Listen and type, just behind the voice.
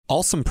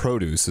Alsum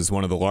Produce is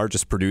one of the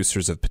largest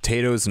producers of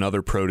potatoes and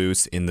other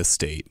produce in the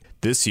state.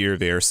 This year,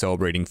 they are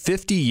celebrating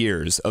 50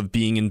 years of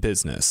being in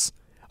business.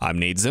 I'm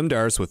Nate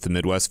Zimdars with the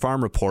Midwest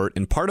Farm Report,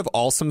 and part of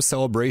Alsum's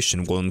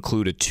celebration will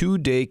include a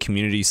 2-day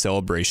community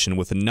celebration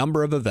with a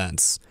number of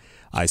events.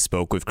 I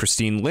spoke with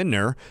Christine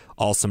Lindner,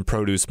 Alsum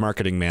Produce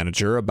Marketing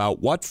Manager, about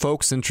what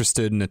folks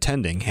interested in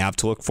attending have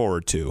to look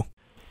forward to.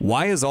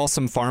 Why is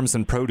Alsum Farms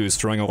and Produce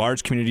throwing a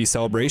large community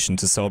celebration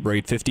to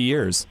celebrate 50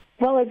 years?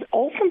 Well, as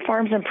Alsum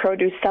Farms and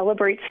Produce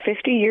celebrates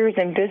 50 years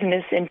in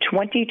business in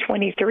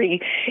 2023,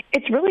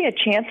 it's really a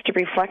chance to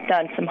reflect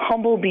on some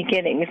humble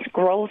beginnings,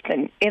 growth,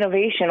 and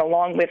innovation,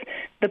 along with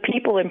the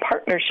people and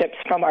partnerships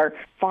from our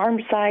farm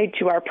side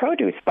to our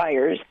produce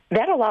buyers.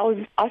 That allows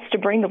us to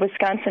bring the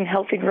Wisconsin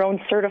Healthy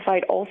Grown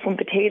Certified Alsum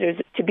potatoes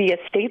to be a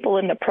staple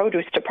in the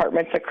produce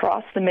departments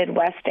across the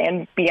Midwest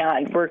and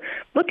beyond. We're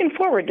looking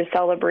forward to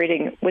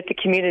celebrating with the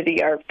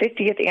community our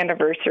 50th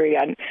anniversary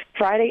on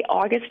Friday,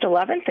 August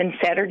 11th and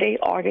Saturday,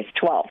 August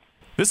 12th.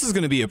 This is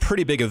going to be a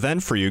pretty big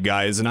event for you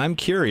guys, and I'm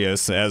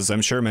curious, as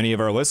I'm sure many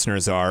of our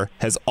listeners are,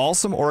 has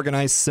Alsum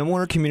organized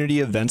similar community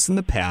events in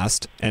the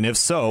past? And if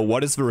so,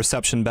 what has the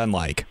reception been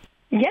like?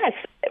 Yes.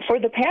 For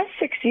the past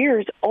 6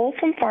 years,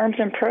 Alsum Farms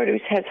and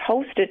Produce has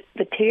hosted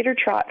the Tater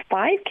Trot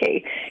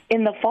 5K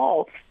in the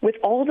fall, with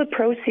all the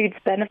proceeds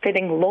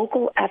benefiting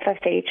local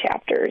FFA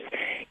chapters.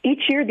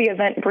 Each year, the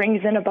event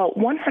brings in about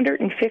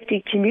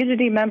 150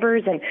 community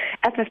members and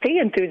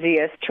FFA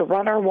enthusiasts to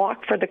run our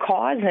walk for the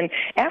cause. And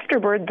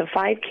afterward, the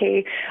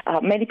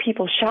 5K, many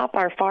people shop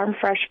our farm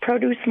fresh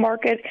produce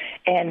market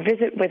and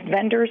visit with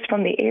vendors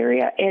from the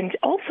area, and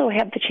also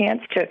have the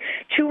chance to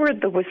tour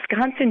the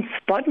Wisconsin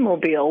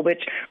Spudmobile,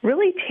 which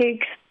really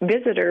takes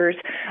visitors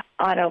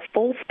on a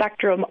full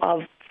spectrum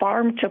of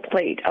farm to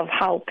plate of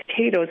how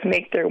potatoes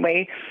make their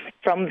way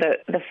from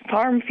the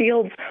farm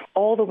fields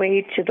all the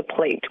way to the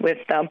plate, with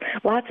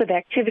lots of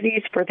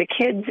activities for the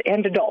kids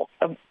and adults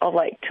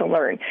alike to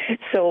learn.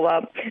 So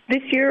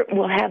this year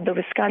we'll have the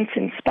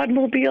Wisconsin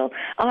Spudmobile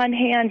on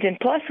hand, and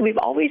plus we've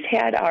always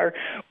had our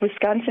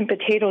Wisconsin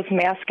Potatoes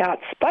mascot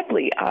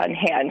Spudley on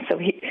hand. So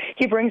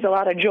he brings a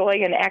lot of joy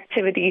and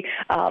activity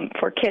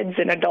for kids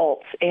and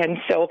adults. And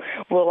so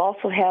we'll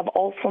also have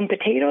Alsum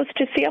potatoes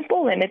to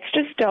sample, and it's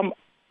just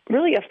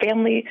really a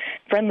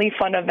family-friendly,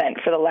 fun event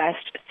for the last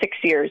 6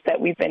 years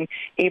that we've been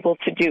able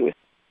to do.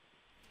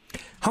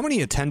 How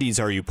many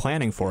attendees are you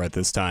planning for at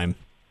this time?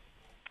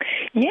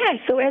 Yeah,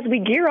 so as we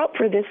gear up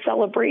for this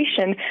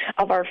celebration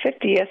of our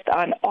 50th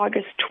on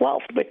August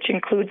 12th, which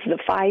includes the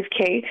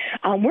 5K,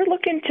 we're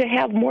looking to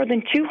have more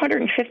than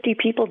 250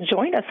 people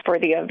join us for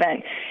the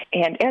event.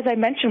 And as I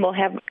mentioned, we'll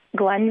have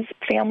Glenn's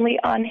family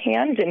on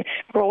hand and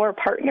grower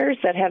partners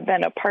that have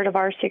been a part of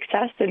our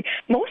success. And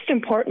most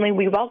importantly,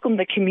 we welcome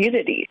the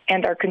community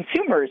and our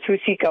consumers who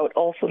seek out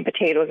Alsum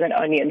potatoes and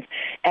onions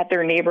at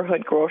their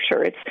neighborhood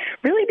grocer. It's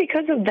really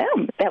because of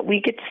them that we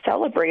get to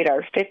celebrate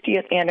our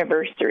 50th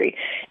anniversary.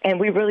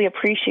 And we really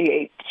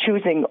appreciate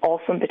choosing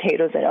Alsum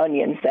potatoes and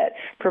onions that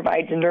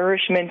provides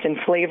nourishment and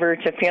flavor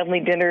to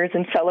family dinners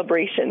and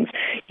celebrations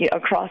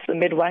across the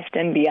Midwest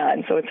and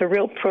beyond. So it's a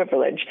real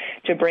privilege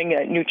to bring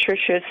a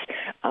nutritious,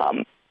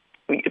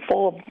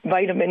 full of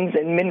vitamins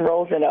and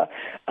minerals and a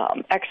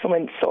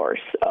excellent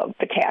source of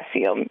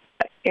potassium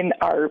in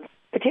our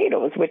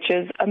potatoes, which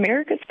is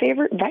America's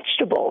favorite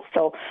vegetable.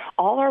 So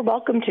all are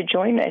welcome to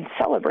join and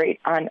celebrate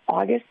on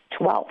August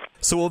 12th.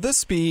 So will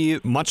this be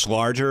much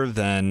larger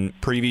than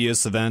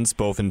previous events,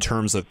 both in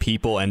terms of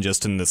people and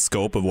just in the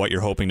scope of what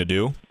you're hoping to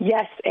do?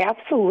 Yes,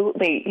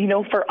 absolutely.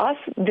 For us,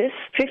 this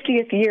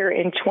 50th year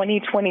in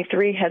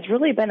 2023 has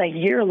really been a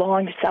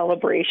year-long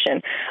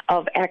celebration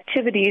of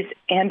activities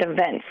and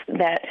events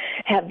that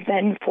have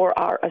been for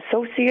our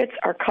associates,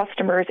 our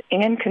customers,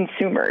 and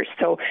consumers.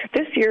 So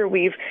this year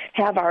we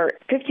have our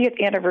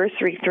 50th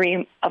anniversary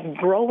theme of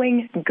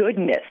growing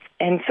goodness.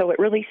 And so it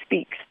really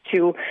speaks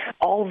to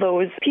all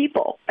those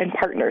people and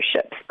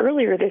partnerships.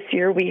 Earlier this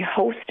year, we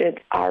hosted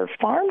our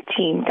farm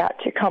team got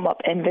to come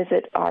up and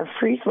visit our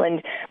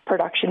Friesland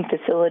production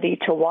facility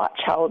to watch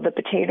how the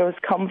potatoes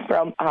come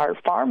from our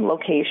farm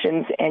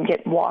locations and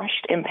get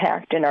washed and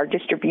packed in our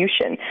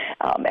distribution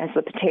as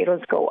the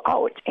potatoes go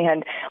out.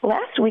 And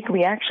last week,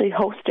 we actually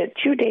hosted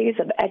 2 days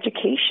of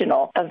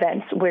educational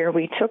events where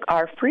we took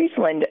our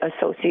Friesland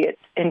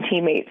associates and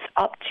teammates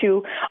up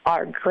to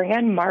our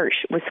Grand Marsh,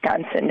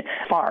 Wisconsin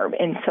farm.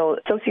 And so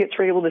associates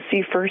were able to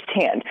see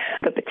firsthand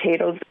the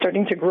potatoes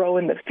starting to grow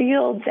in the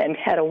fields and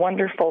had a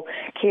wonderful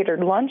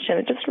catered lunch. And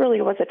it just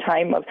really was a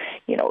time of,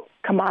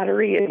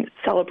 camaraderie and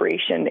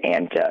celebration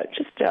and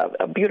just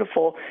a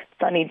beautiful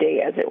sunny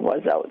day as it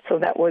was out. So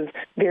that was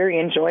very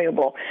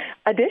enjoyable.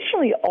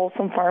 Additionally,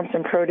 Alsum Farms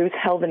and Produce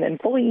held an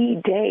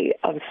employee day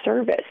of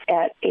service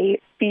at a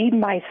Feed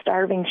My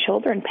Starving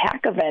Children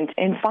PAC event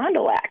in Fond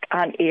du Lac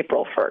on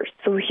April 1st.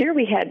 So here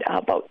we had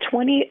about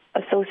 20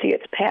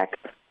 associates pack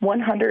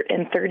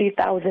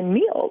 130,000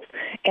 meals,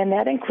 and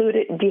that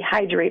included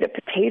dehydrated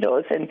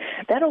potatoes, and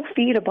that'll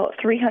feed about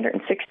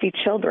 360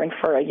 children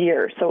for a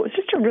year. So it was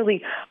just a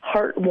really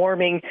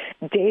heartwarming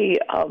day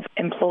of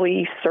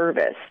employee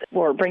service.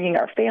 We're bringing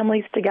our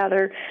families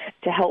together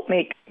to help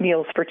make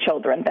meals for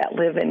children that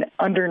live in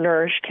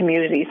undernourished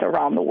communities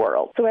around the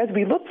world. So as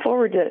we look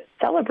forward to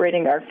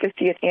celebrating our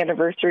 50th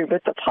anniversary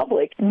with the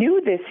public, new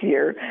this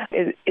year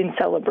in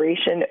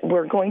celebration,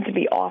 we're going to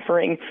be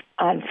offering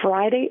on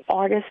Friday,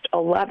 August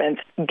 11th,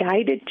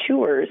 guided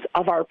tours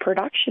of our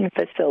production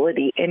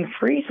facility in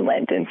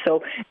Friesland. And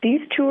so these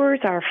tours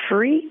are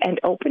free and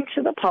open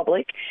to the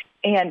public,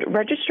 and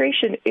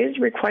registration is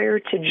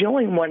required to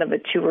join one of the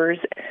tours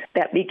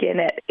that begin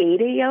at 8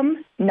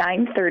 a.m.,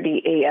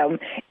 9:30 a.m.,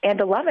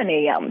 and 11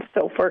 a.m.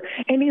 So for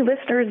any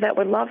listeners that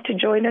would love to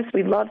join us,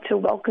 we'd love to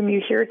welcome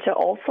you here to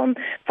Alsum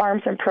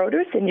Farms and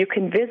Produce, and you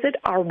can visit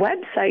our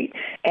website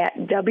at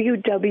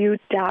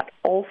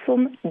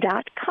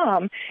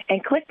www.alsum.com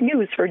and click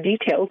News for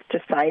details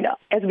to sign up.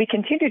 As we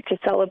continue to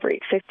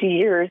celebrate 50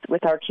 years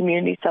with our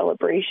community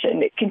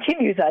celebration, it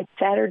continues on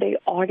Saturday,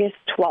 August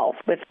 12th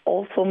with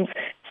Alsum's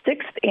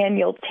 6th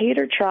annual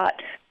Tater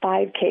Trot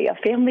 5K, a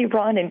family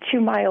run and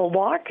 2-mile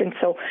walk. And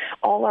so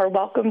all are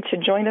welcome to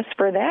join us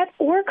for that,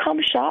 or come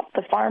shop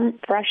the Farm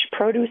Fresh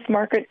Produce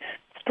Market,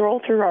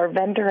 stroll through our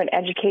vendor and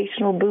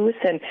educational booths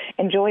and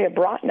enjoy a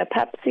brat and a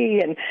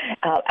Pepsi. And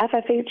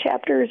FFA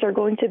chapters are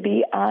going to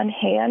be on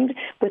hand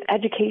with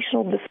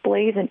educational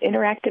displays and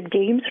interactive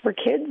games for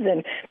kids.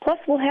 And plus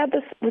we'll have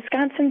the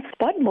Wisconsin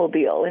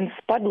Spudmobile in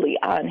Spudley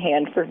on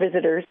hand for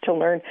visitors to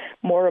learn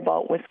more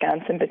about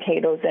Wisconsin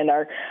potatoes and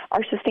our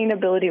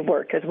sustainability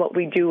work as what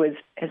we do as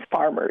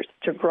farmers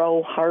to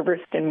grow,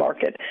 harvest, and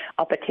market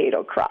a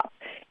potato crop.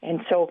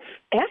 And so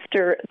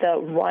after the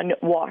run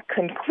walk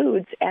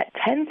concludes at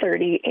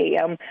 10:30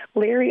 a.m.,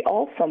 Larry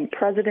Alsum,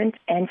 President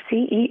and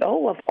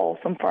CEO of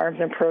Alsum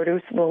Farms and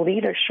Produce, will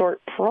lead a short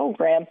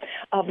program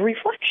of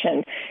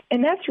reflection.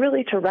 And that's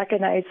really to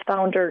recognize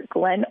founder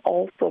Glenn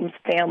Alsum's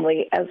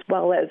family, as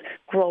well as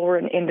grower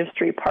and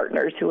industry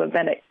partners who have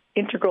been an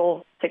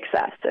integral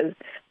success as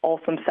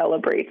Alsum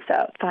celebrates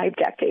 5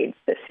 decades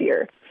this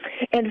year.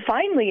 And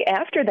finally,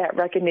 after that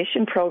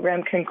recognition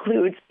program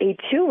concludes, a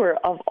tour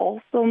of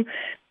Alsum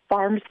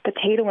Farms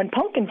potato and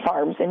pumpkin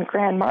farms in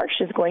Grand Marsh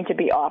is going to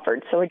be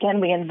offered. So again,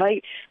 we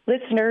invite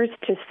listeners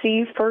to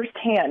see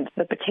firsthand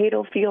the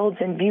potato fields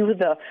and view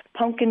the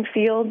pumpkin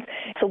fields.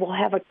 So we'll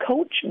have a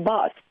coach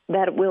bus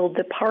that will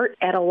depart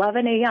at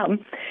 11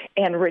 a.m.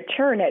 and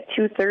return at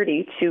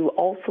 2:30 to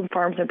Alsum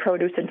Farms and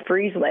Produce in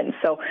Friesland.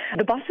 So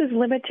the bus is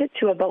limited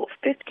to about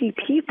 50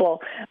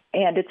 people,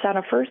 and it's on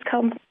a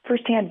first-come,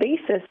 first-hand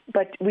basis,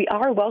 but we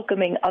are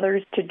welcoming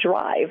others to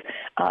drive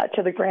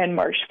to the Grand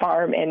Marsh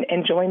Farm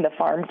and join the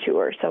farm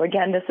tour. So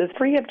again, this is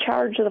free of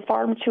charge. The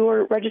farm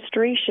tour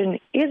registration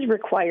is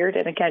required,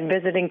 and again,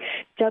 visiting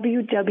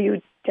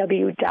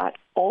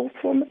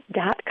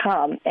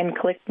www.alsum.com and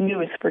click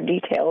News for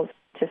details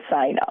to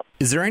sign up.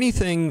 Is there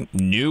anything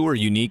new or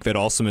unique that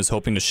Alsum is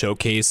hoping to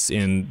showcase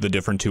in the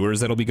different tours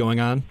that'll be going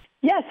on?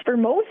 Yes, for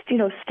most,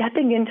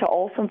 stepping into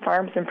Alsum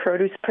Farms and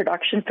Produce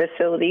production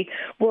facility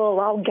will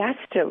allow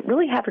guests to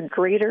really have a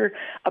greater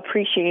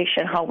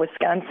appreciation how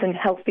Wisconsin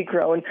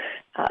healthy-grown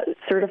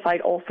certified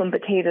Alsum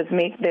potatoes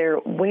make their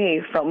way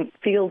from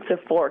field to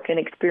fork and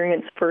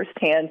experience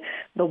firsthand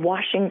the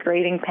washing,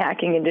 grading,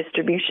 packing, and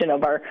distribution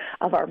of our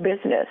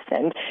business.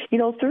 And,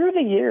 through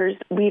the years,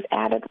 we've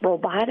added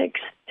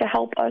robotics to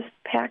help us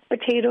pack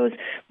potatoes.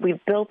 We've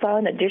built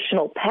on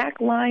additional pack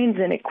lines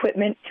and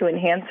equipment to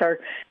enhance our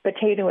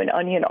potato and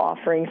onion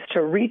offerings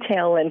to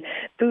retail and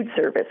food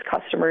service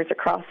customers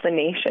across the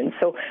nation.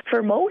 So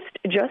for most,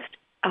 just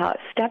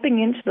stepping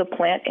into the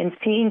plant and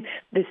seeing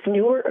this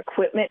newer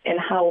equipment and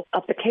how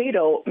a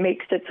potato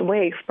makes its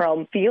way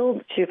from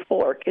field to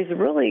fork is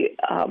really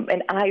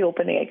an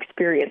eye-opening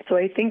experience. So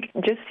I think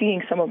just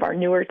seeing some of our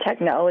newer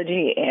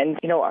technology and,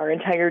 our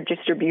entire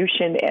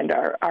distribution and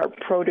our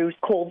produce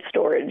cold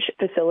storage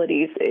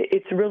facilities,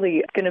 it's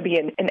really going to be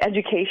an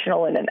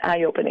educational and an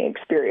eye-opening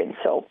experience.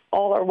 So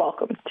all are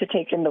welcome to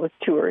take in those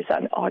tours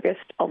on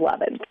August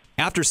 11th.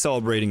 After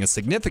celebrating a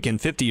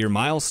significant 50-year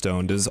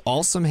milestone, does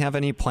Alsum have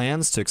any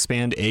plans to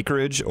expand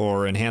acreage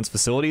or enhance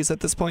facilities at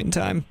this point in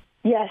time?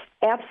 Yes,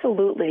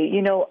 absolutely.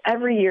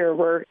 Every year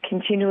we're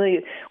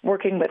continually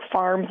working with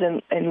farms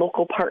and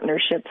local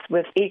partnerships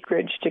with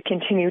acreage to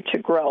continue to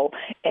grow.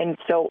 And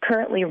so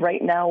currently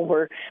right now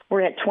we're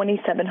at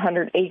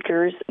 2,700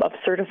 acres of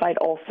certified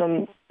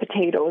Alsum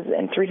potatoes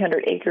and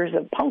 300 acres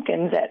of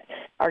pumpkins at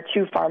our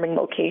 2 farming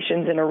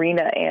locations in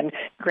Arena and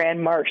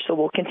Grand Marsh. So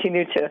we'll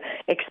continue to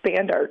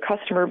expand our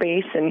customer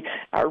base and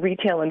our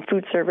retail and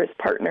food service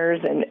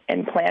partners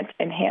and plant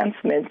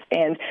enhancements.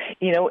 And,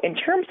 in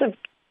terms of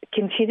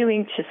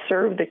continuing to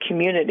serve the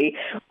community,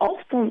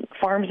 Alsum Alsum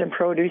Farms and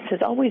Produce has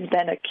always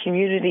been a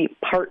community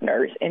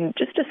partner and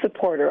just a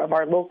supporter of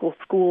our local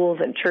schools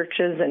and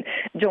churches and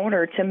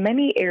donor to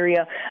many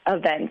area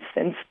events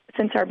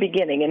since our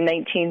beginning in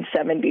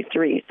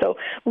 1973. So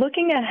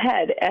looking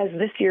ahead, as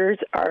this year's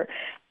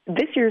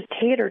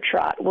Tater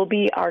Trot will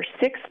be our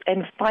sixth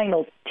and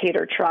final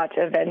Tater Trot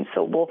event,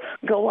 so we'll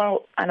go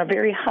out on a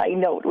very high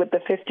note with the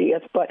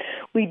 50th, but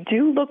we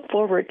do look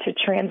forward to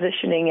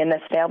transitioning and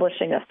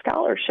establishing a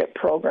scholarship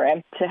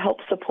program to help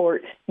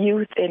support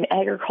youth in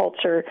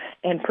agriculture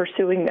and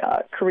pursuing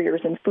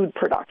careers in food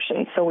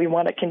production. So we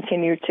want to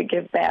continue to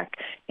give back,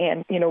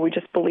 and, we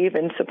just believe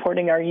in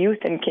supporting our youth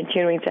and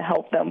continuing to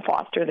help them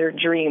foster their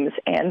dreams.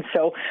 And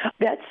so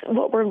that's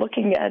what we're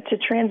looking at to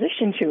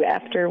transition to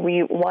after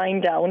we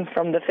wind down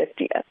from the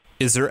 50th.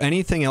 Is there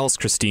anything else,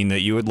 Christine,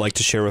 that you would like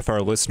to share with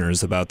our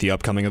listeners about the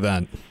upcoming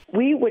event?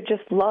 We would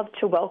just love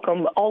to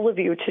welcome all of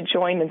you to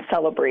join and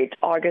celebrate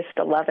August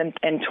 11th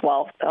and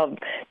 12th of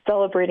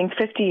celebrating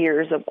 50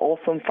 years of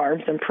Alsum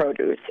Farms and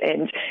Produce,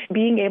 and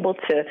being able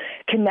to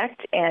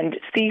connect and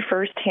see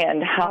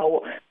firsthand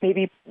how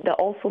maybe the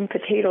Alsum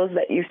potatoes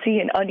that you see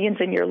and onions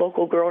in your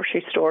local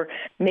grocery store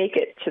make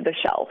it to the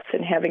shelves,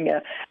 and having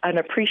an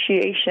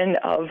appreciation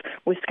of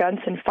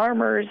Wisconsin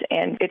farmers.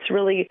 And it's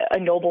really a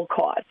noble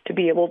cause to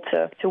be able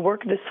to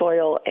work the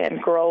soil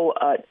and grow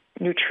a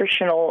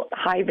nutritional,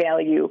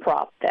 high-value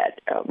crop that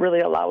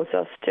really allows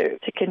us to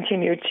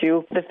continue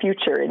to the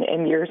future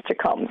in years to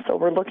come. So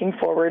we're looking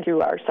forward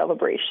to our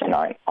celebration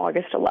on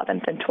August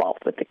 11th and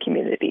 12th with the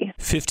community.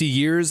 50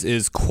 years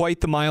is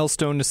quite the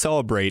milestone to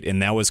celebrate,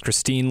 and that was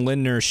Christine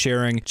Lindner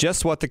sharing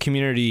just what the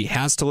community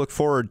has to look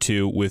forward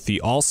to with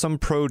the Alsum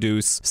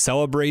Produce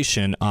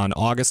celebration on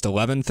August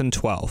 11th and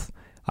 12th.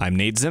 I'm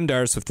Nate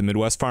Zimdars with the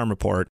Midwest Farm Report.